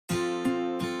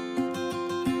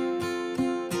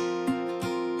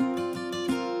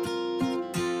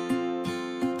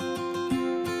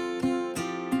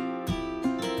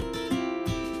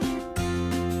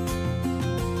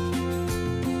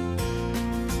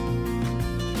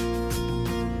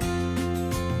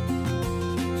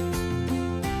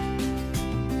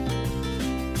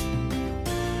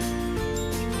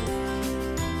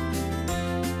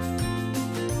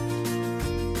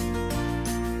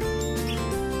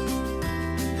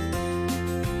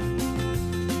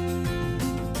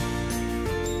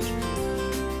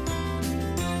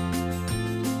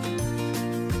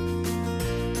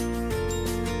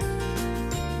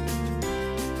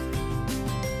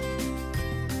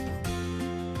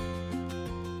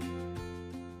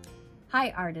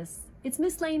Hi artists, it's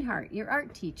Miss Lanehart, your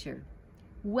art teacher.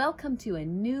 Welcome to a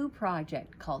new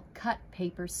project called Cut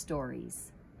Paper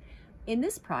Stories. In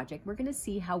this project, we're going to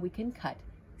see how we can cut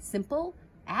simple,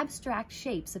 abstract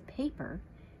shapes of paper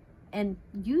and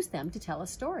use them to tell a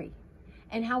story,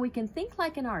 and how we can think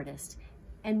like an artist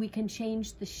and we can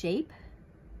change the shape,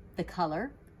 the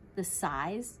color, the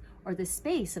size, or the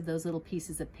space of those little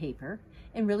pieces of paper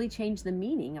and really change the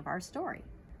meaning of our story.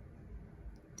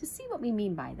 To see what we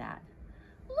mean by that,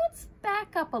 let's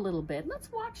back up a little bit. Let's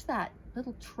watch that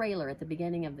little trailer at the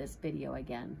beginning of this video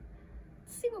again.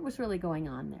 Let's see what was really going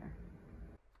on there.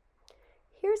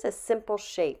 Here's a simple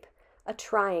shape, a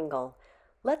triangle.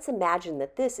 Let's imagine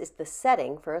that this is the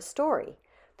setting for a story.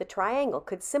 The triangle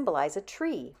could symbolize a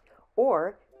tree,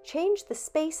 or change the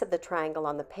space of the triangle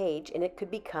on the page and it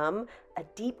could become a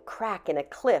deep crack in a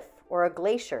cliff or a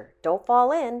glacier. Don't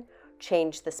fall in.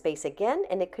 Change the space again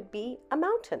and it could be a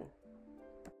mountain.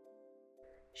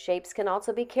 Shapes can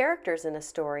also be characters in a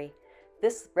story.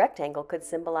 This rectangle could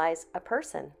symbolize a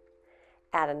person.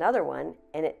 Add another one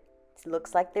and it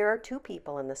looks like there are two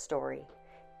people in the story.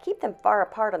 Keep them far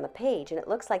apart on the page and it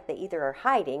looks like they either are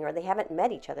hiding or they haven't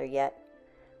met each other yet.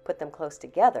 Put them close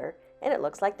together and it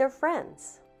looks like they're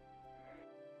friends.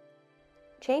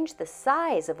 Change the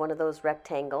size of one of those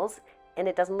rectangles and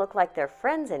it doesn't look like they're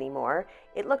friends anymore.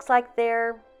 It looks like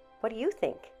they're, what do you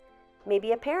think?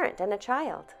 Maybe a parent and a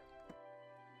child.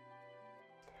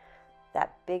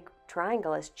 That big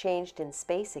triangle has changed in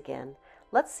space again.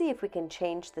 Let's see if we can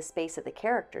change the space of the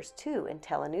characters too and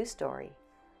tell a new story.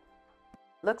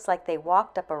 Looks like they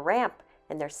walked up a ramp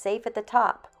and they're safe at the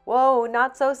top. Whoa,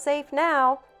 not so safe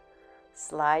now.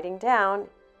 Sliding down,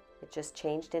 it just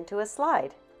changed into a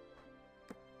slide.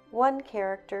 One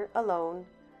character alone.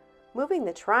 Moving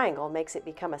the triangle makes it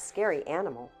become a scary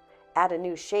animal. Add a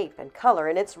new shape and color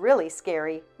and it's really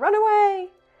scary. Run away!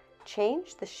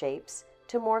 Change the shapes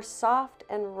to more soft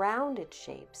and rounded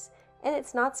shapes, and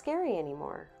it's not scary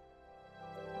anymore.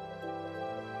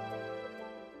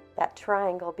 That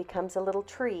triangle becomes a little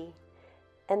tree,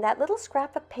 and that little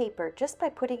scrap of paper, just by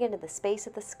putting it in the space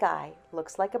of the sky,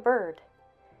 looks like a bird.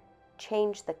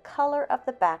 Change the color of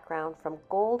the background from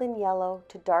golden yellow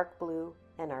to dark blue,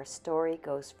 and our story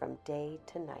goes from day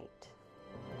to night.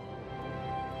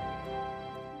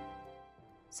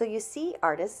 So you see,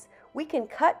 artists, we can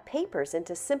cut papers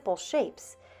into simple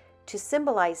shapes to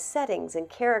symbolize settings and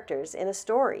characters in a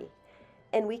story.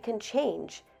 And we can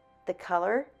change the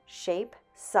color, shape,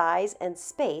 size, and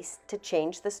space to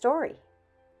change the story.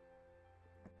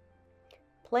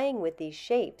 Playing with these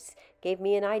shapes gave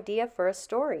me an idea for a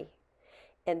story.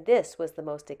 And this was the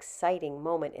most exciting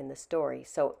moment in the story,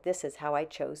 so this is how I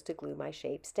chose to glue my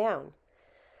shapes down.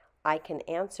 I can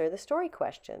answer the story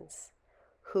questions.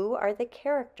 Who are the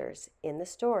characters in the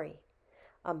story?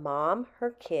 A mom,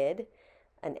 her kid,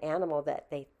 an animal that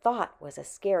they thought was a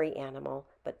scary animal,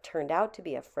 but turned out to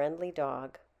be a friendly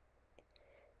dog.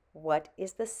 What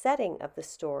is the setting of the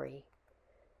story?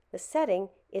 The setting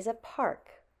is a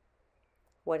park.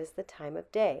 What is the time of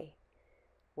day?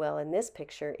 Well, in this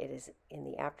picture, it is in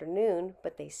the afternoon,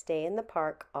 but they stay in the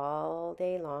park all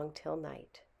day long till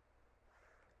night.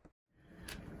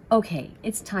 Okay,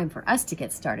 it's time for us to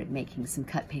get started making some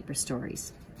cut paper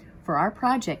stories. For our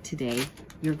project today,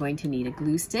 you're going to need a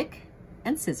glue stick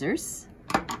and scissors.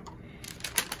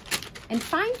 And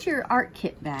find your art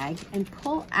kit bag and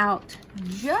pull out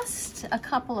just a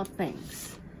couple of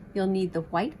things. You'll need the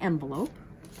white envelope,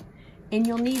 and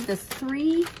you'll need the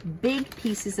 3 big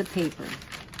pieces of paper.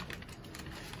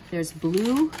 There's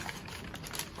blue,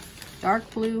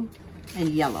 dark blue, and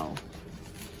yellow.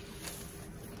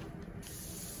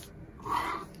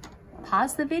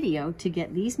 Pause the video to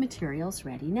get these materials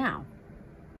ready now.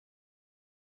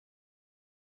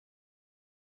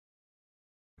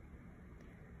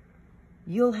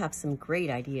 You'll have some great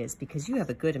ideas because you have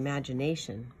a good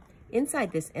imagination.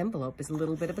 Inside this envelope is a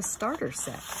little bit of a starter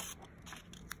set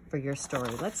for your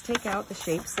story. Let's take out the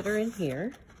shapes that are in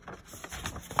here.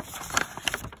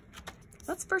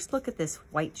 Let's first look at this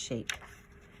white shape.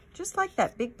 Just like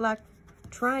that big black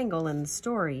triangle in the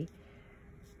story,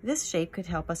 this shape could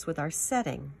help us with our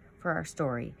setting for our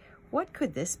story. What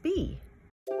could this be?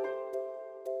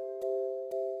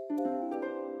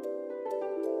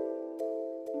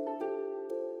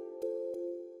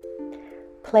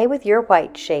 Play with your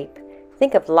white shape.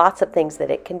 Think of lots of things that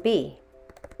it can be.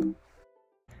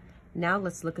 Now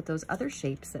let's look at those other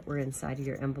shapes that were inside of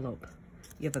your envelope.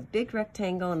 You have a big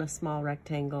rectangle and a small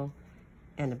rectangle,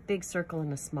 and a big circle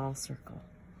and a small circle.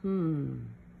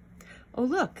 Oh,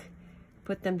 look.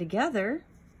 Put them together,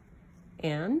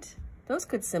 and those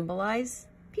could symbolize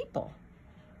people.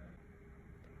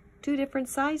 2 different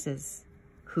sizes.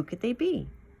 Who could they be?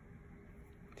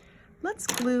 Let's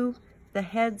glue the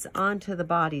heads onto the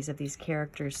bodies of these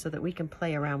characters so that we can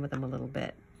play around with them a little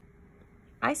bit.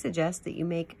 I suggest that you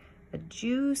make a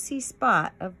juicy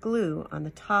spot of glue on the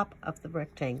top of the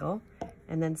rectangle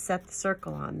and then set the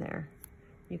circle on there.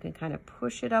 You can kind of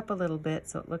push it up a little bit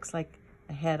so it looks like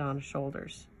a head on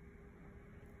shoulders.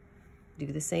 Do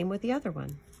the same with the other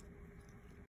one.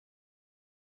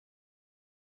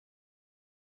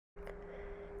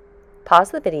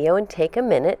 Pause the video and take a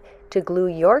minute to glue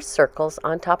your circles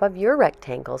on top of your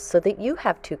rectangles so that you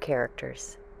have 2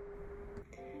 characters.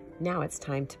 Now it's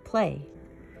time to play.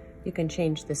 You can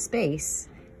change the space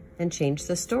and change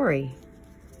the story.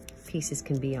 Pieces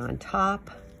can be on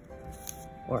top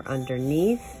or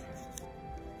underneath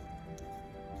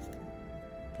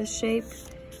the shape.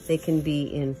 They can be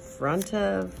in front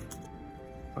of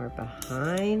or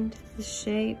behind the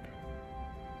shape.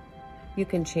 You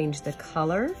can change the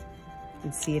color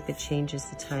and see if it changes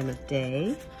the time of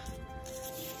day.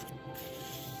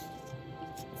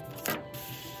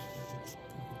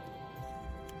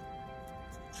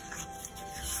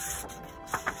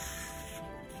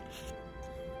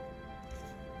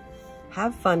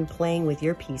 Have fun playing with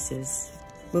your pieces.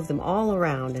 Move them all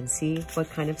around and see what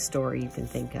kind of story you can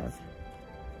think of.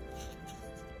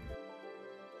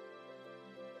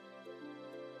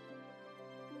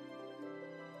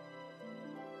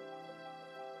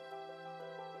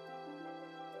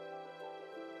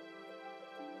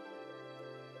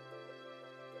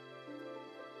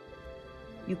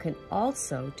 You can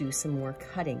also do some more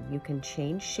cutting. You can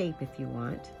change shape if you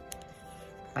want.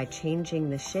 By changing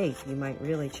the shape, you might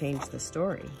really change the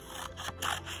story.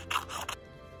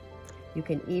 You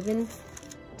can even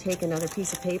take another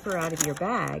piece of paper out of your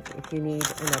bag if you need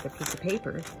another piece of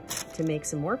paper to make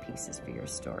some more pieces for your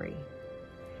story.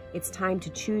 It's time to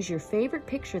choose your favorite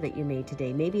picture that you made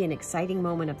today, maybe an exciting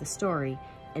moment of the story,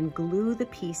 and glue the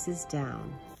pieces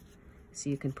down. So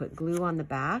you can put glue on the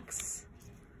backs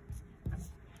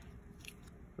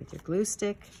with your glue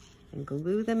stick and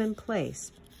glue them in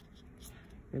place.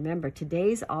 Remember,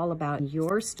 today's all about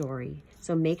your story,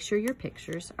 so make sure your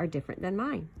pictures are different than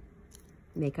mine.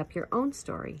 Make up your own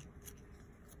story.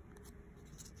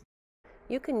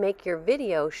 You can make your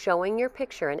video showing your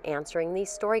picture and answering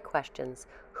these story questions.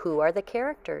 Who are the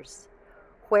characters?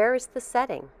 Where is the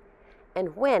setting?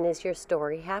 And when is your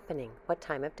story happening? What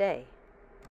time of day?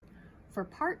 For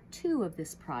part 2 of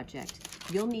this project,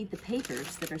 you'll need the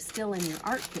papers that are still in your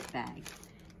art kit bag.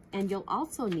 And you'll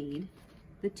also need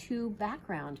the 2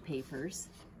 background papers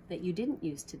that you didn't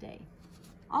use today.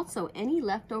 Also, any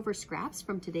leftover scraps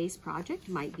from today's project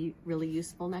might be really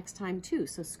useful next time too.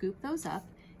 So scoop those up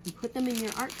and put them in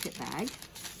your art kit bag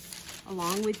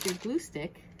along with your glue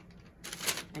stick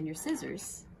and your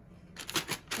scissors.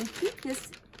 And keep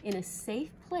this in a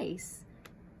safe place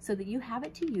so that you have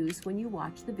it to use when you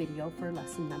watch the video for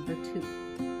lesson number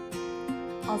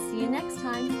 2. I'll see you next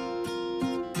time.